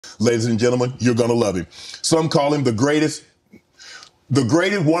Ladies and gentlemen, you're going to love him. Some call him one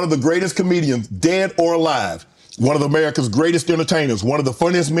of the greatest comedians, dead or alive. One of America's greatest entertainers, one of the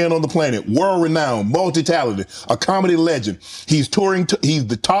funniest men on the planet, world-renowned, multi-talented, a comedy legend. He's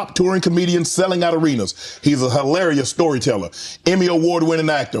the top touring comedian selling out arenas. He's a hilarious storyteller, Emmy award-winning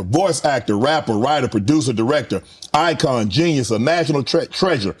actor, voice actor, rapper, writer, producer, director, icon, genius, a national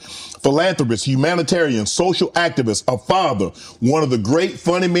treasure, philanthropist, humanitarian, social activist, a father, one of the great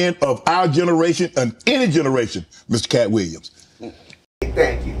funny men of our generation and any generation, Mr. Katt Williams.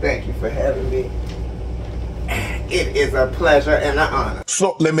 Thank you for having me. It is a pleasure and an honor.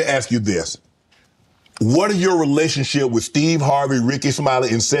 So let me ask you this. What is your relationship with Steve Harvey, Ricky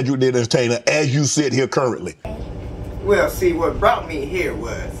Smiley, and Cedric the Entertainer as you sit here currently? Well, see, what brought me here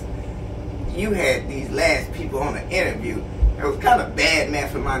was you had these last people on the interview. It was kind of bad man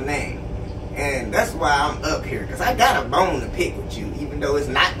for my name. And that's why I'm up here, because I got a bone to pick with you, even though it's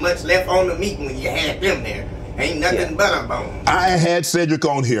not much left on the meat when you had them there. Ain't nothing but a bone. I had Cedric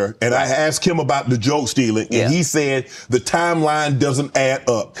on here, and I asked him about the joke stealing, and he said the timeline doesn't add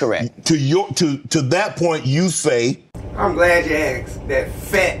up. Correct. To that point, you say, I'm glad you asked. That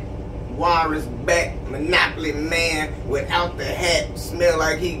fat, walrus back Monopoly man without the hat, smell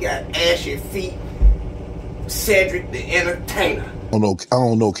like he got ashy feet, Cedric the Entertainer. I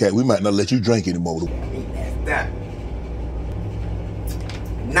don't know, Katt. We might not let you drink anymore. That's that.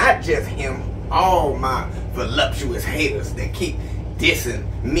 Not just him. All my voluptuous haters that keep dissing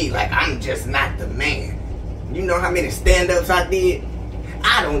me like I'm just not the man. You know how many stand-ups I did?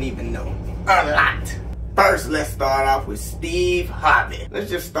 I don't even know. A lot. First, let's start off with Steve Harvey. Let's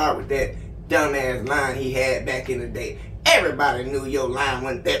just start with that dumbass line he had back in the day. Everybody knew your line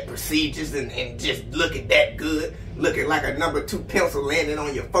wasn't that prestigious and just looking that good. Looking like a number 2 pencil landing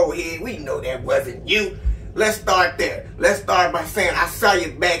on your forehead. We know that wasn't you. Let's start there. Let's start by saying I saw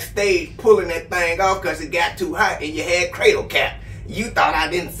you backstage pulling that thing off because it got too hot and you had cradle cap. You thought I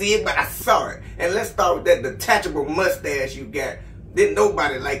didn't see it, but I saw it. And let's start with that detachable mustache you got. Didn't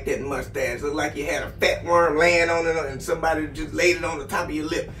nobody like that mustache. Looked like you had a fat worm laying on it and somebody just laid it on the top of your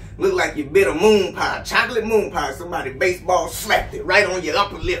lip. Looked like you bit a moon pie, chocolate moon pie. Somebody baseball slapped it right on your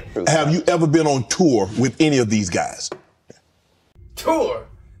upper lip. Have you ever been on tour with any of these guys? Tour?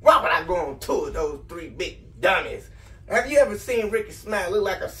 Why would I go on tour with those 3 big dummies? Have you ever seen Ricky Smiley look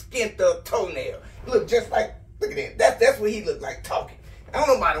like a skint up toenail? He look just like, look at that. That's what he looked like talking. I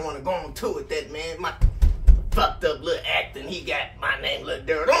don't nobody want to go on tour with that man. My fucked up little acting, he got my name Lil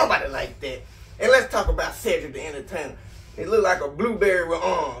Dirt. Don't nobody like that. And let's talk about Cedric the Entertainer. He look like a blueberry with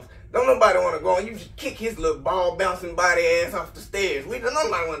arms. Don't nobody want to go on. You just kick his little ball bouncing body ass off the stairs. We don't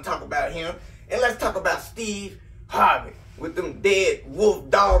nobody want to talk about him. And let's talk about Steve Harvey. With them dead wolf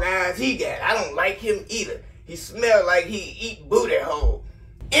dog eyes he got. I don't like him either. He smell like he eat booty hole.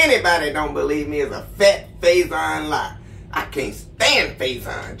 Anybody don't believe me is a fat Faison lie. I can't stand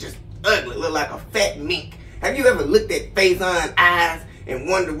Faison. Just ugly. Look like a fat mink. Have you ever looked at Faison eyes and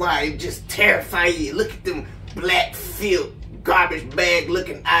wonder why it just terrify you? Look at them black filled garbage bag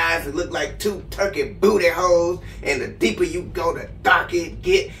looking eyes that look like 2 turkey booty holes, and the deeper you go the darker it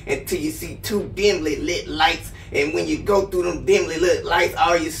get until you see 2 dimly lit lights, and when you go through them dimly lit lights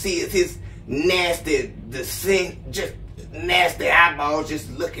all you see is his nasty just nasty eyeballs just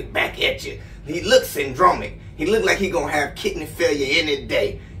looking back at you. He looks syndromic. He look like he gonna have kidney failure any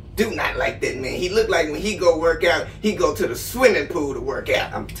day. Do not like that man. He look like when he go work out, he go to the swimming pool to work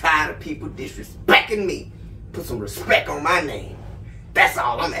out. I'm tired of people disrespecting me. Put some respect on my name. That's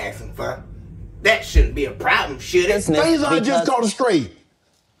all I'm asking for. That shouldn't be a problem, should it? Faison just caught a stray.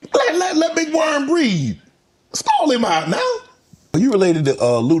 Let Big Worm breathe. Stall him out now. Are you related to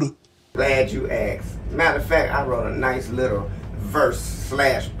Luda? Glad you asked. Matter of fact, I wrote a nice little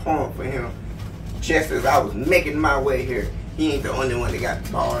verse/poem for him. Just as I was making my way here. He ain't the only one that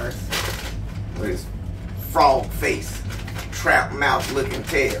got bars. With his frog face, trap mouth looking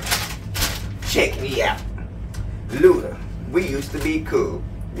tail. Check me out. Luda, we used to be cool.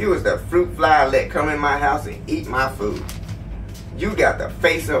 You was the fruit fly let come in my house and eat my food. You got the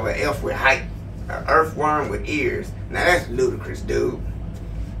face of an elf with height, an earthworm with ears. Now that's ludicrous, dude.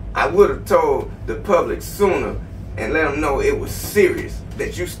 I would have told the public sooner and let them know it was serious,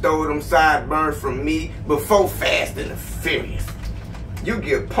 that you stole them sideburns from me before Fast and the Furious. You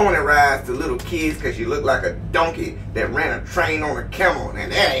give pony rides to little kids because you look like a donkey that ran a train on a camel,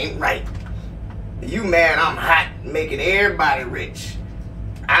 and that ain't right. You mad I'm hot, making everybody rich.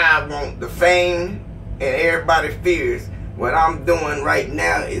 I want the fame, and everybody fears what I'm doing right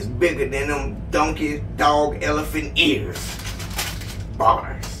now is bigger than them donkey, dog, elephant ears.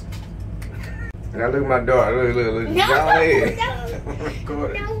 Bars. And I look at my daughter, look, go ahead.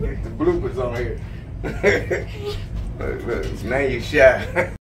 Record it. Get the bloopers on here. Look, now you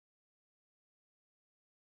shy.